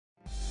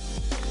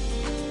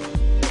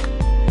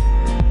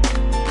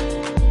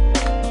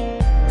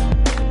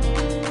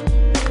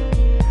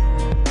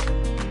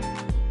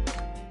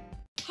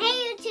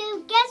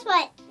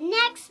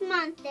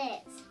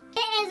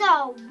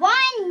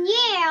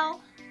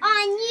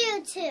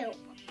YouTube.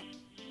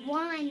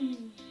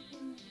 1.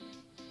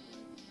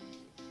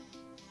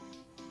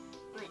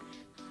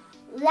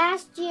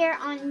 Last year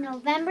on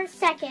November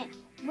 2nd,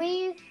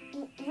 we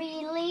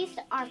released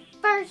our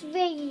first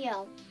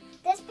video.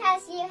 This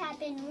past year has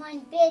been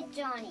one big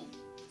journey.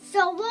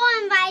 So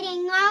we're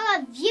inviting all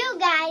of you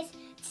guys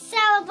to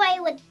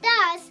celebrate with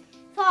us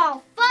for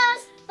our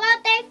first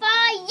birthday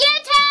for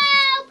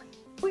YouTube.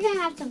 We're going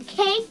to have some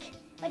cake,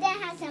 we're going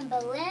to have some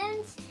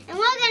balloons, and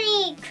we're going to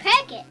eat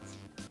crickets.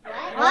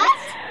 What?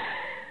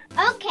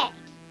 Okay,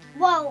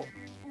 well,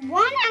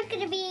 we're not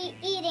going to be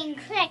eating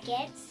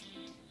crickets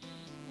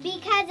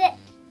because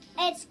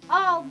it's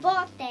our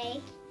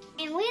birthday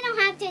and we don't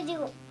have to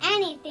do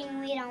anything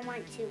we don't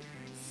want to.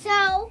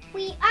 So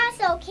we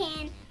also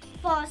can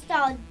force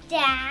our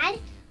dad,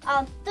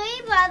 our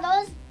 3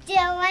 brothers,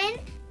 Dylan,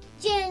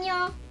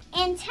 Junior,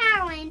 and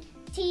Talon,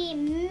 to eat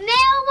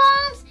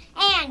mealworms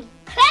and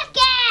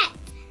crickets!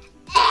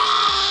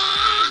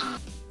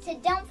 So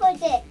don't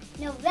forget,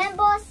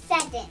 November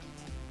 2nd.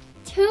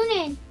 Tune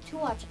in to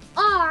watch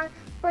our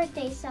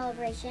birthday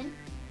celebration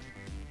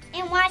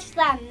and watch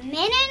the Min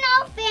and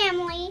O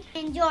family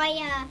enjoy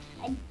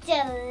a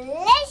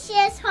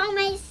delicious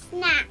homemade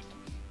snack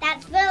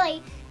that's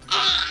really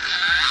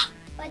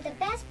But the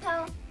best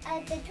part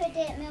of the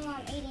Twisted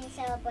Mealworm eating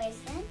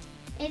celebration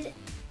is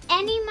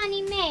any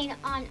money made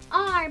on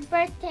our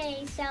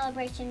birthday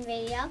celebration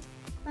video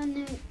from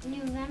the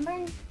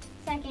November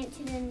 2nd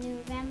to the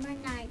November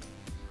 9th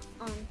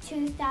on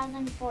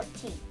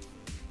 2014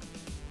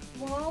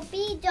 will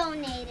be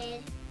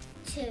donated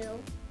to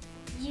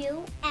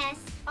U.S.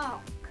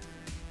 ARC.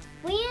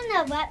 We in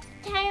the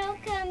reptile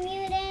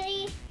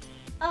community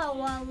owe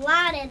a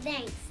lot of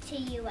thanks to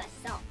U.S.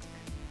 ARC.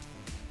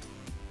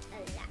 A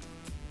lot.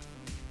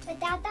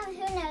 Without them,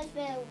 who knows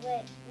where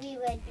we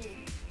would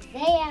be.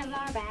 They have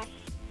our backs.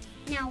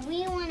 Now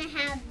we want to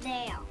have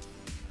theirs.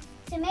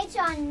 So make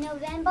sure on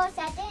November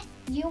 2nd,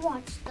 you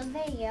watch the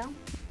video,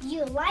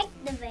 you like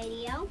the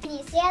video, and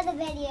you share the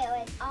video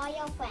with all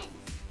your friends.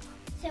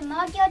 So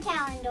mark your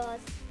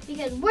calendars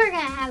because we're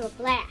going to have a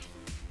blast.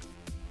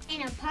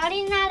 And a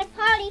party's not a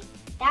party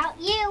without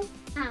you.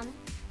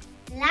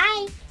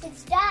 Like,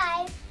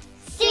 subscribe.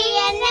 See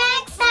you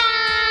next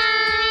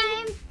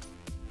time.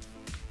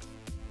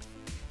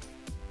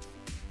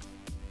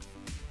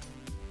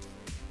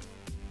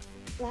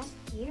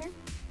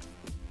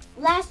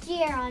 Last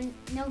year on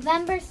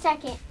November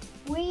 2nd,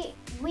 we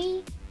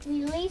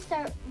released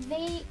our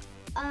video.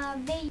 I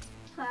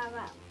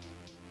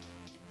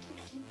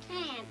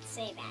have to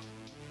say that.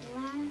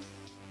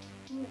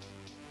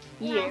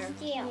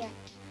 Last year.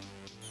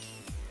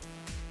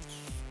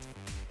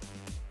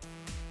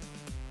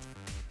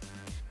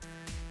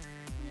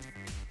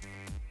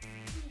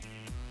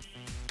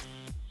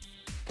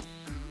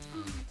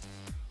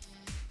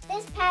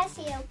 This past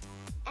year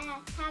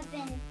have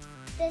been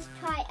this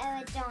part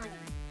of a journey.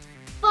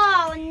 For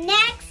our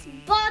next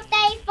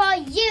birthday for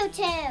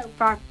YouTube.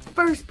 For our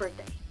first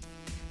birthday.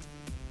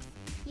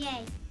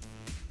 Yay.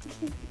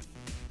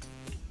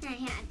 I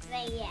have to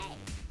say yay.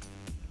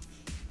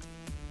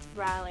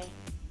 Riley.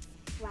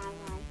 Riley.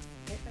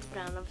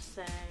 I'm gonna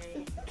say.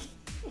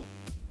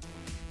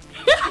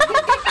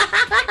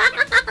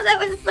 That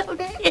was so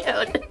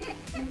cute.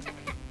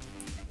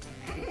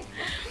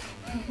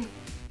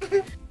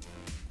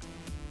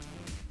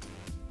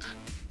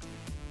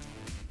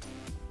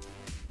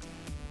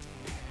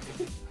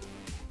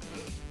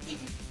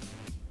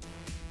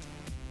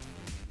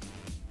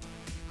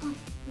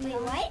 Wait,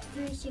 what?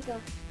 Where should go?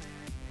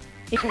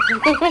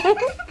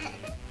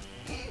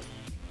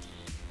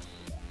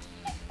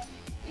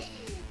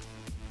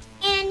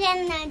 And then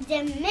the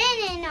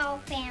Dominican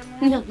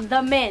family. No,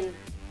 the men.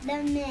 The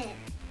men.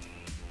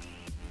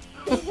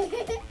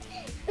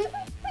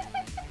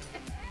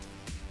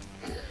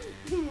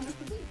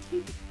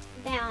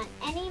 Now,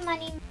 any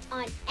money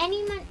on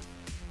any money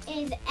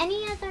is any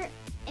other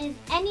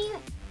money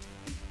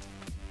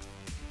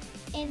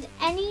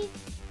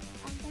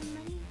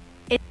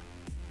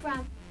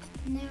from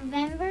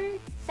November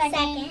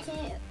 2nd to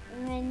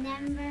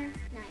November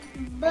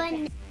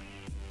 9th.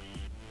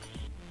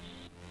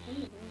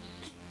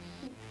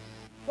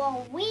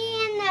 Well, we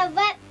in the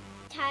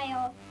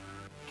reptile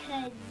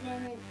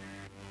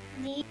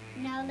community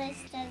know this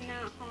does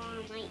not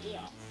harm my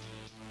ears.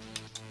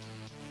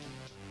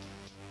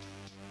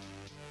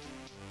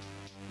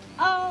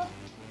 Oh,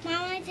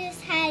 Mama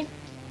just had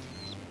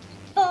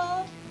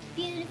 4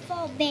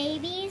 beautiful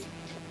babies,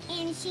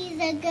 and she's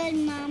a good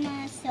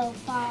mama so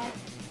far.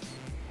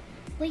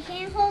 We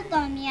can't hold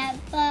them yet,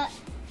 but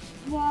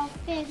we're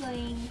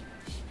figuring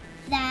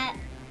that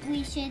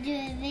we should do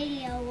a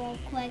video real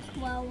quick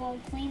while we're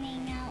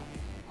cleaning out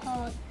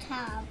her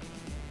tub.